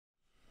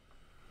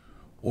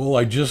Well,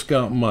 I just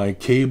got my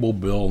cable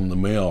bill in the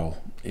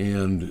mail,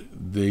 and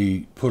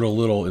they put a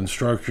little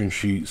instruction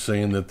sheet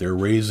saying that they're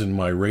raising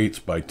my rates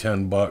by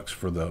 $10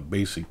 for the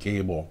basic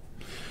cable.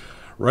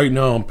 Right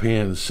now I'm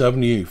paying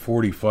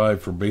 $78.45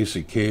 for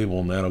basic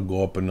cable, and that'll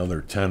go up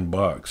another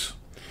 $10.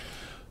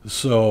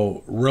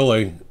 So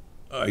really,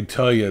 I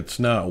tell you, it's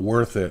not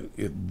worth it.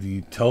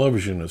 The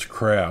television is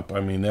crap. I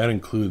mean, that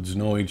includes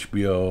no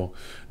HBO,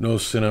 no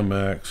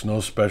Cinemax,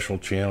 no special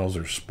channels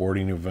or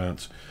sporting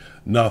events,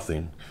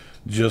 nothing.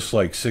 Just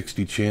like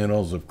 60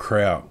 channels of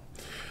crap.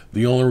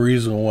 The only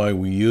reason why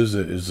we use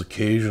it is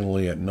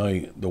occasionally at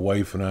night, the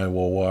wife and I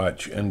will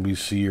watch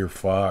NBC or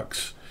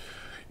Fox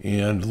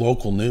and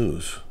local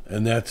news.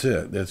 And that's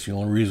it. That's the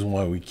only reason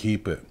why we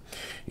keep it.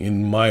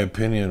 In my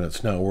opinion,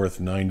 it's not worth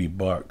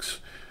 $90.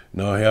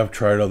 Now, I have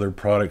tried other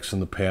products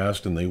in the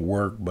past and they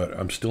work, but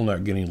I'm still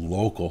not getting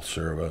local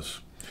service.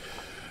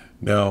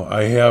 Now,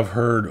 I have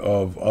heard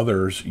of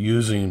others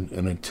using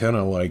an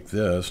antenna like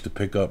this to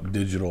pick up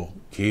digital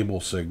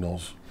cable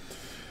signals.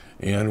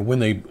 And when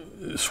they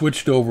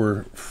switched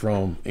over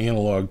from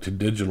analog to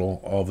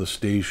digital, all the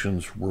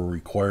stations were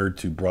required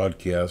to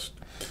broadcast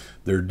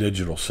their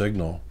digital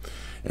signal.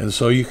 And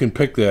so you can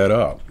pick that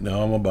up.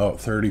 Now, I'm about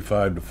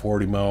 35 to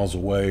 40 miles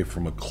away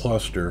from a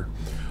cluster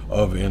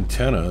of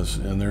antennas,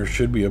 and there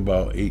should be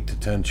about 8 to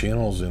 10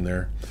 channels in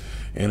there.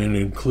 And it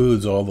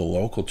includes all the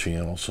local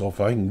channels. So if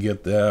I can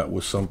get that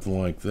with something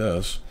like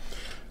this,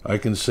 I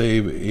can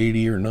save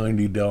 $80 or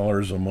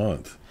 $90 a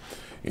month.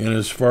 And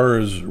as far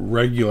as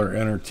regular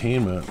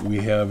entertainment, we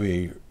have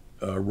a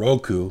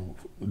Roku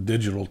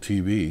digital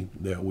TV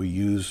that we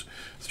use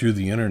through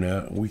the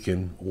internet. We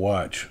can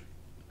watch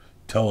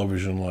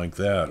television like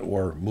that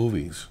or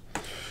movies.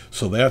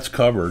 So that's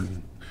covered.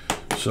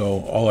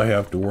 So all I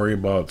have to worry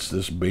about is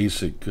this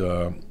basic,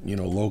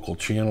 local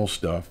channel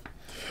stuff.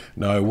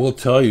 Now, I will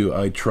tell you,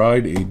 I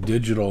tried a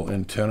digital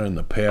antenna in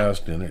the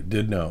past and it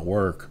did not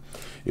work.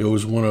 It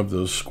was one of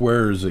those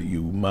squares that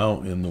you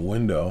mount in the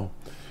window,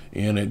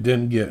 and it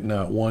didn't get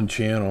not one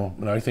channel,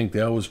 and I think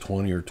that was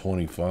 20 or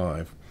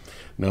 25.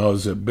 Now, I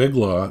was at Big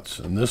Lots,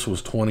 and this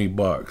was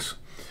 $20.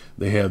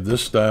 They had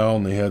this style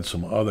and they had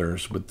some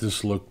others, but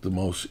this looked the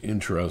most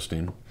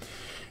interesting.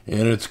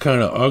 And it's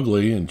kind of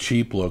ugly and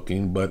cheap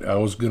looking, but I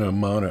was going to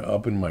mount it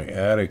up in my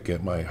attic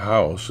at my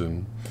house,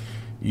 and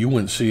you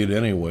wouldn't see it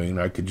anyway, and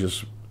I could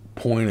just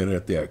point it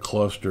at that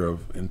cluster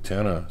of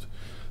antennas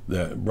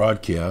that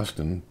broadcast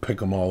and pick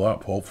them all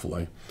up,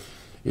 hopefully.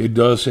 It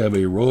does have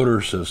a rotor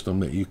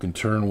system that you can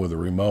turn with a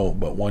remote,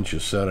 but once you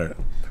set it,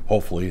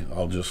 hopefully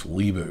I'll just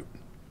leave it.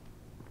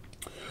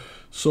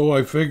 So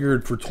I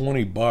figured for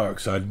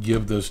 $20 I'd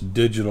give this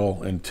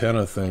digital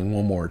antenna thing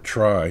one more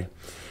try.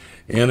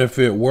 And if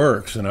it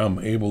works and I'm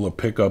able to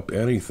pick up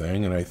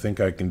anything, and I think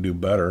I can do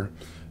better,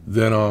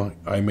 then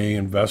I may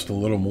invest a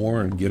little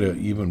more and get an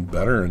even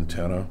better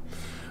antenna.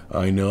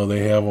 I know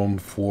they have them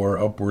for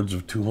upwards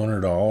of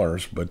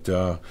 $200,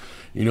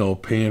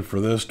 but paying for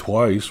this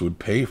twice would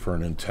pay for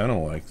an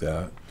antenna like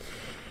that.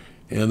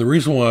 And the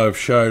reason why I've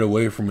shied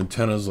away from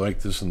antennas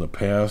like this in the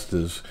past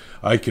is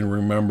I can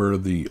remember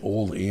the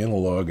old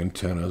analog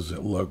antennas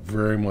that look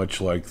very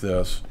much like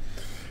this.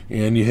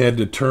 And you had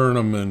to turn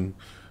them and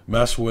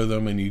mess with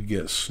them, and you'd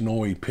get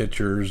snowy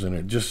pictures, and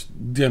it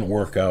just didn't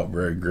work out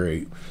very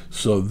great.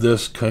 So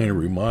this kind of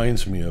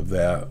reminds me of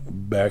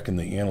that back in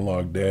the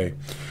analog day.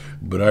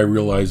 But I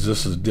realize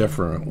this is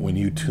different. When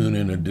you tune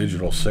in a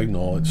digital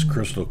signal, it's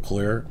crystal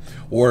clear,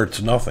 or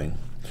it's nothing.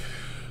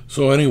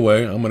 So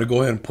anyway, I'm going to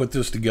go ahead and put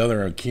this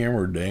together on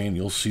camera day, and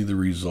you'll see the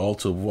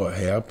results of what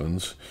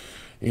happens.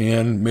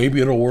 And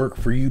maybe it'll work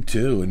for you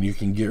too, and you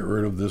can get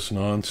rid of this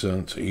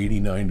nonsense,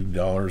 $80,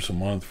 $90 a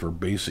month for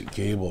basic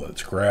cable.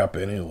 That's crap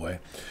anyway.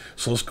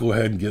 So let's go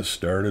ahead and get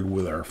started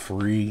with our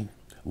free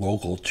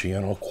local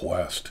channel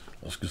quest.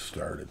 Let's get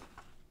started.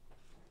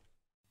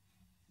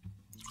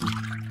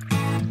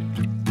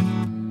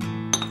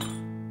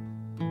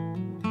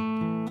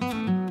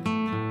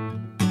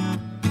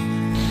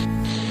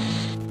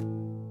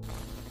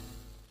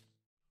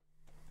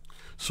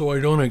 So I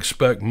don't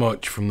expect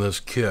much from this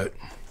kit.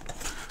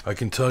 I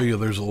can tell you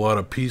there's a lot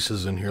of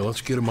pieces in here.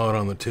 Let's get them out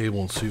on the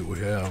table and see what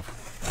we have.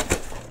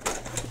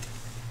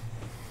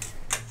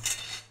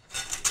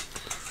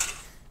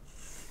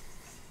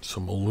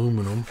 Some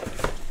aluminum.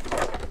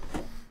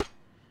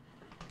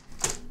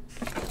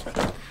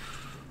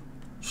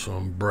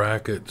 Some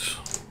brackets.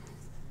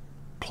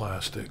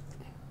 Plastic.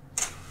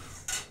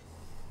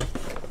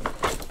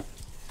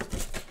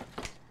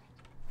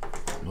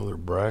 Another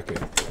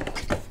bracket.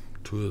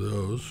 2 of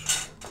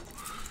those.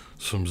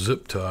 Some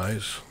zip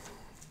ties.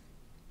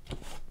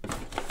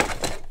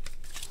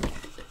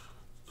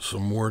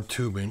 Some more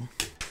tubing.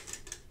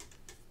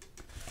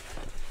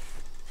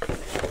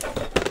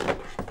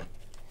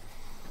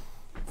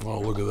 Oh,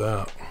 look at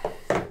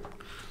that.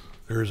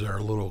 There's our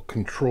little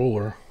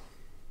controller.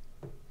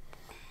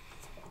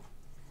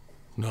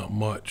 Not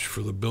much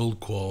for the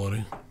build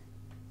quality.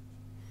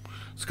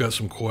 It's got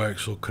some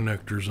coaxial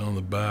connectors on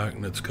the back,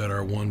 and it's got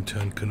our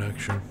 110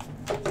 connection.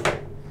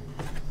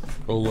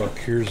 Oh look,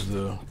 here's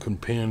the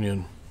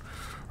companion,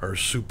 our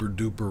super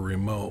duper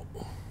remote.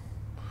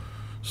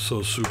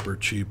 So super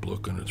cheap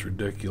looking, it's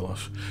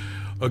ridiculous.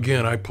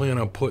 Again, I plan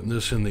on putting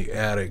this in the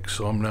attic,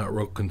 so I'm not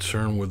real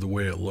concerned with the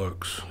way it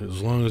looks.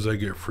 As long as I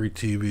get free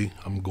TV,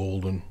 I'm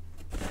golden.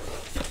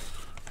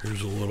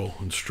 Here's a little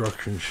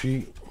instruction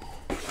sheet.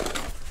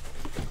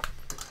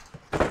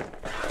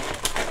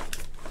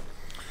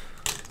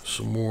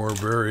 Some more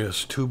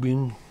various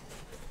tubing.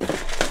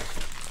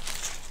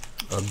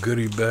 A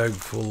goodie bag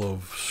full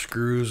of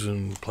screws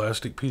and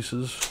plastic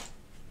pieces.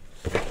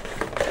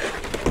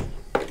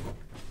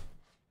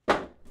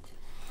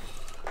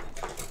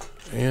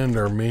 And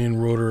our main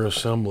rotor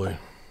assembly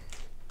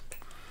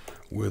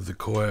with the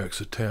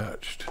coax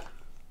attached.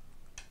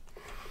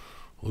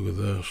 Look at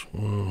this.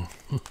 Wow.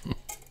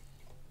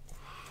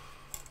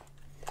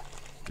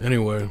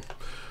 Anyway,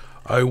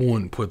 I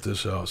wouldn't put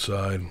this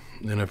outside,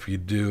 and if you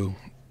do,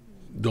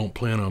 don't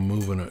plan on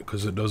moving it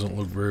because it doesn't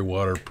look very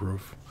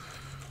waterproof.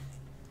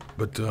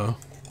 But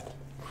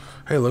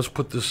hey, let's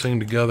put this thing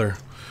together.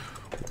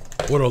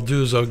 What I'll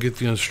do is I'll get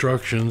the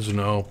instructions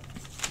and I'll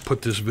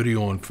put this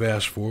video on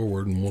fast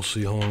forward, and we'll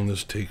see how long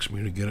this takes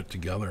me to get it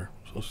together.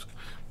 So let's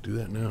do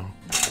that now.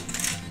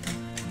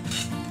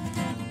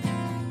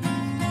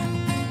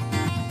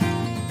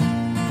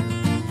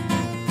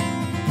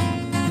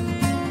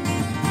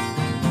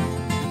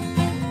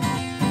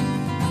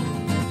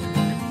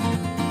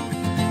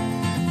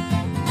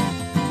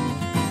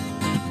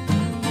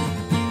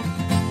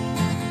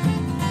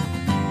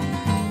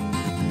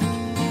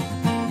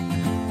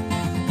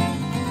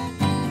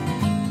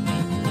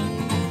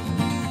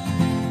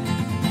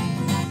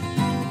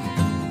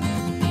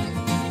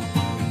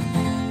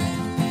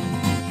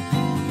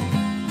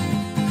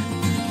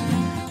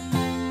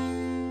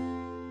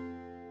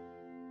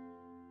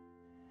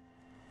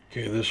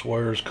 Okay, this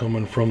wire is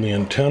coming from the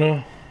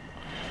antenna.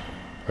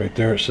 Right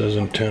there it says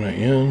antenna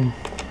in.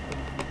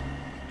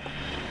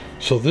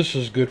 So this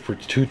is good for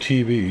 2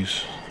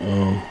 TVs.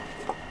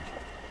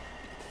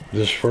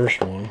 This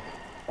first one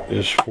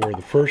is for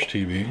the first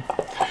TV,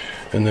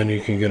 and then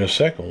you can get a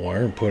second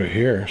wire and put it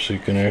here so you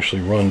can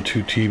actually run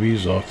 2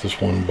 TVs off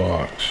this one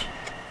box.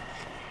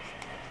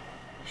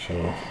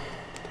 So,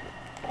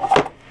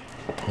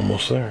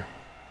 almost there.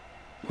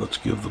 Let's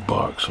give the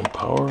box some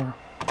power.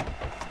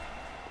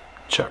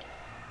 Check.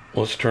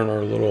 Let's turn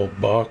our little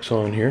box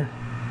on here.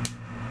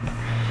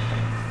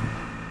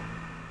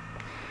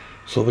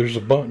 So there's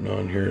a button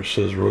on here, it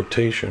says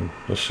rotation.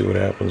 Let's see what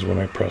happens when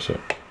I press it.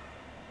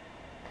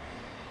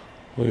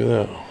 Look at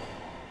that.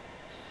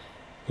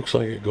 Looks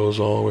like it goes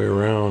all the way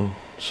around,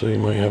 so you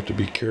might have to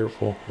be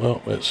careful.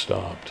 Well, it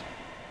stopped.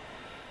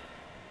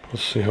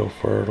 Let's see how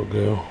far it'll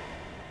go.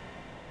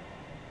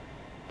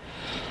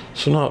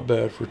 So not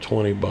bad for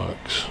 20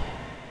 bucks.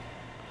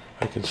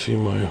 I can see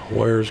my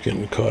wires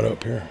getting caught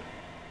up here.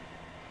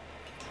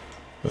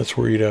 That's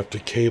where you'd have to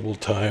cable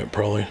tie it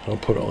probably. I'll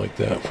put it like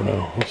that for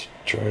now. Let's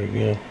try it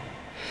again.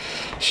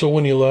 So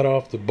when you let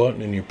off the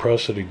button and you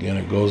press it again,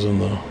 it goes in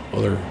the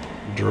other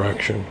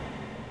direction.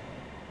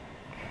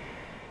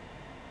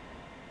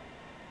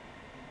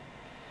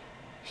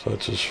 So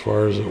that's as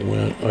far as it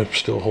went. I'm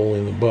still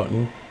holding the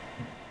button.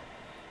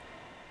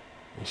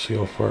 Let's see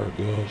how far it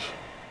goes.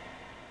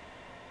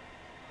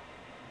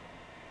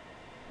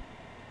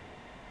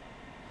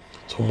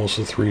 It's almost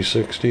a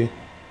 360.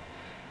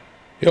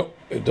 Yep,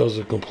 it does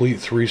a complete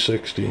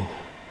 360.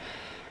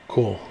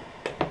 Cool.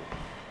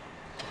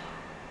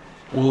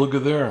 Well, look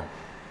at there.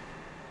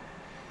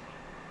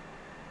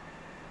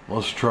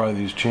 Let's try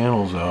these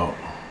channels out.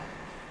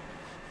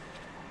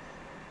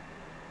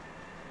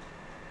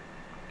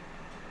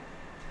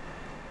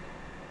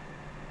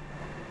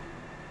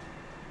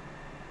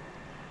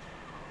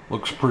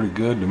 Looks pretty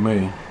good to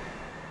me.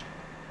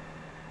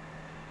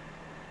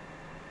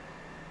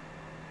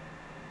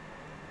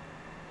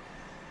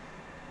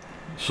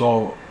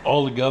 So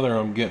altogether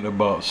I'm getting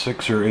about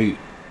 6 or 8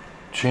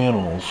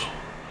 channels,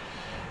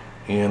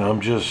 and I'm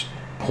just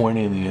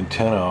pointing the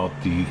antenna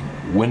out the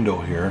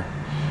window here.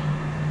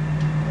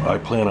 I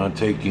plan on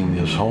taking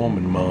this home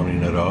and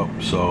mounting it up,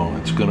 so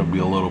it's going to be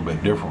a little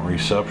bit different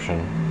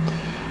reception.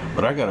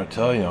 But I gotta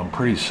tell you, I'm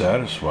pretty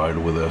satisfied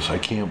with this. I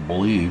can't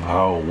believe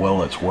how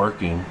well it's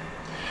working.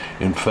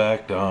 In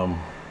fact, I'm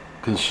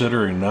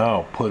considering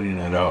now putting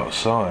it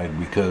outside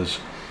because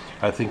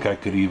I think I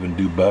could even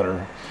do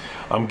better.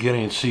 I'm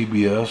getting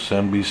CBS,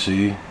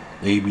 NBC,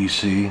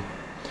 ABC,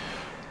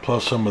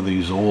 plus some of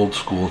these old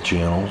school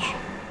channels.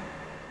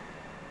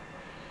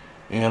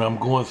 And I'm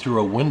going through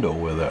a window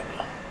with it,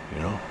 you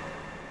know.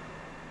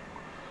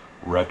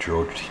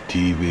 Retro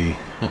TV.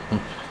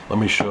 Let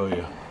me show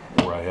you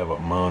where I have it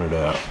mounted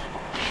at.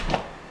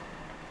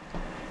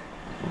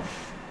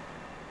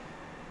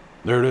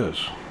 There it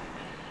is.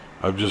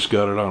 I've just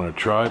got it on a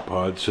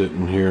tripod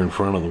sitting here in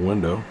front of the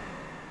window,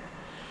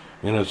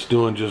 and it's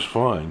doing just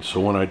fine.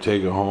 So when I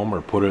take it home or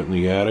put it in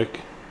the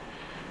attic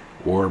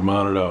or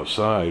mount it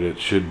outside, it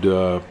should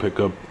pick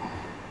up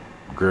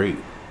great.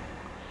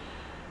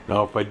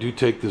 Now if I do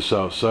take this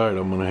outside,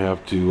 I'm going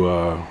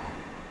to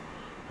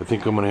I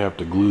think I'm going to have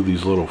to glue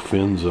these little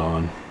fins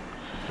on.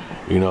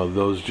 You know,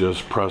 those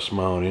just press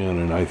mount in,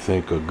 and I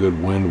think a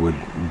good wind would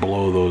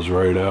blow those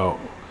right out.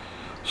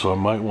 So I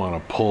might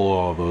want to pull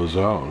all those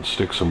out and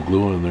stick some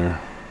glue in there.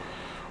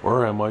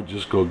 Or I might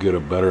just go get a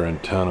better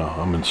antenna.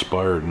 I'm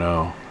inspired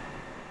now.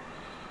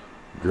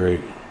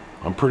 Great.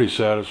 I'm pretty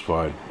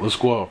satisfied. Let's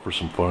go out for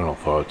some final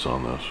thoughts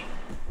on this.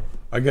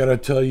 I gotta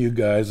tell you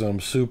guys, I'm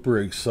super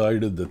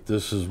excited that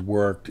this has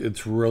worked.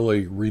 It's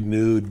really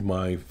renewed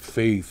my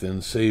faith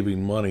in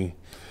saving money.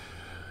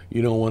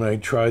 You know, when I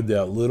tried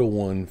that little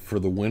one for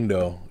the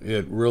window,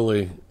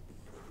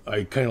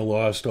 I kind of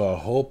lost all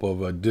hope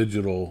of a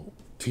digital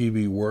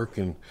TV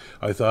working.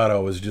 I thought I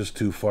was just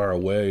too far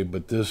away,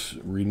 but this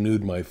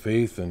renewed my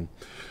faith, and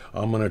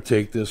I'm going to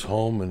take this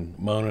home and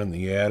mount it in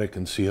the attic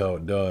and see how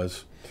it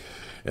does.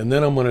 And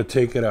then I'm going to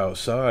take it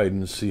outside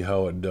and see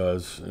how it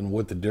does and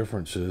what the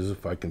difference is,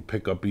 if I can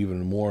pick up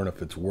even more and if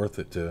it's worth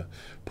it to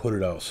put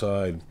it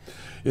outside.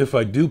 If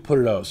I do put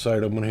it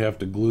outside, I'm going to have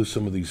to glue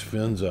some of these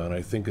fins on.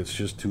 I think it's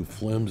just too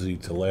flimsy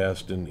to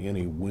last in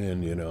any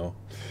wind, you know.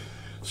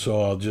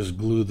 So I'll just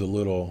glue the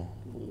little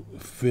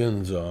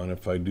fins on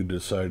if I do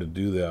decide to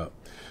do that.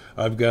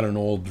 I've got an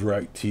old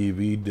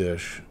DirecTV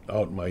dish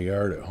out in my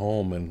yard at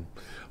home, and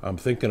I'm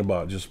thinking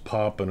about just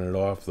popping it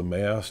off the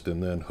mast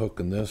and then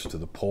hooking this to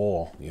the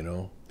pole, you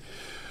know.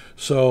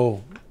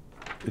 So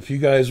if you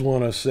guys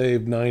want to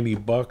save 90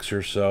 bucks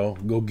or so,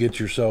 go get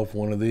yourself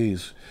one of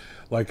these.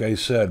 Like I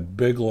said,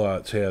 Big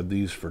Lots had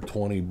these for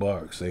 20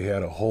 bucks. They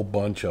had a whole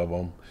bunch of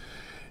them,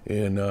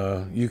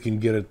 and you can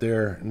get it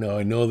there. Now,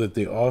 I know that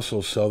they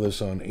also sell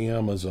this on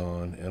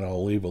Amazon, and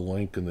I'll leave a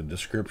link in the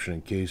description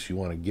in case you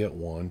want to get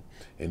one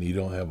and you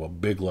don't have a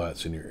Big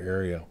Lots in your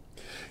area.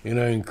 And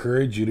I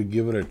encourage you to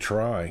give it a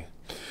try.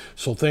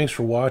 So thanks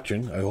for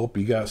watching. I hope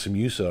you got some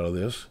use out of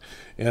this,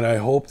 and I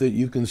hope that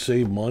you can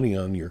save money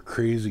on your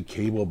crazy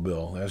cable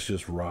bill. That's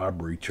just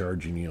robbery,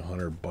 charging you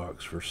 100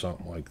 bucks for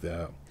something like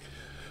that.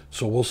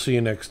 So we'll see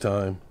you next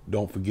time.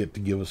 Don't forget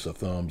to give us a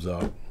thumbs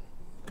up.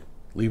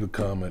 Leave a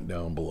comment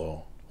down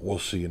below. We'll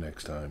see you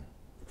next time.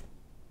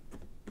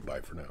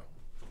 Bye for now.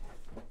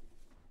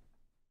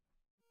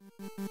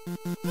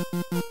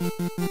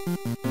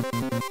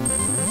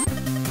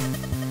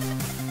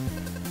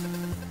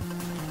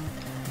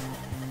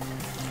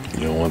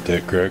 You don't want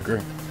that cracker?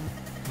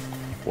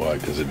 Why?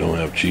 Because it don't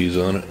have cheese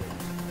on it?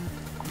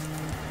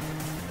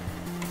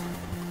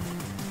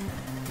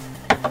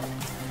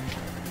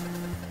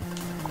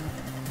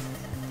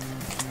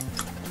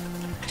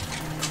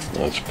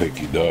 That's a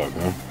picky dog,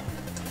 huh?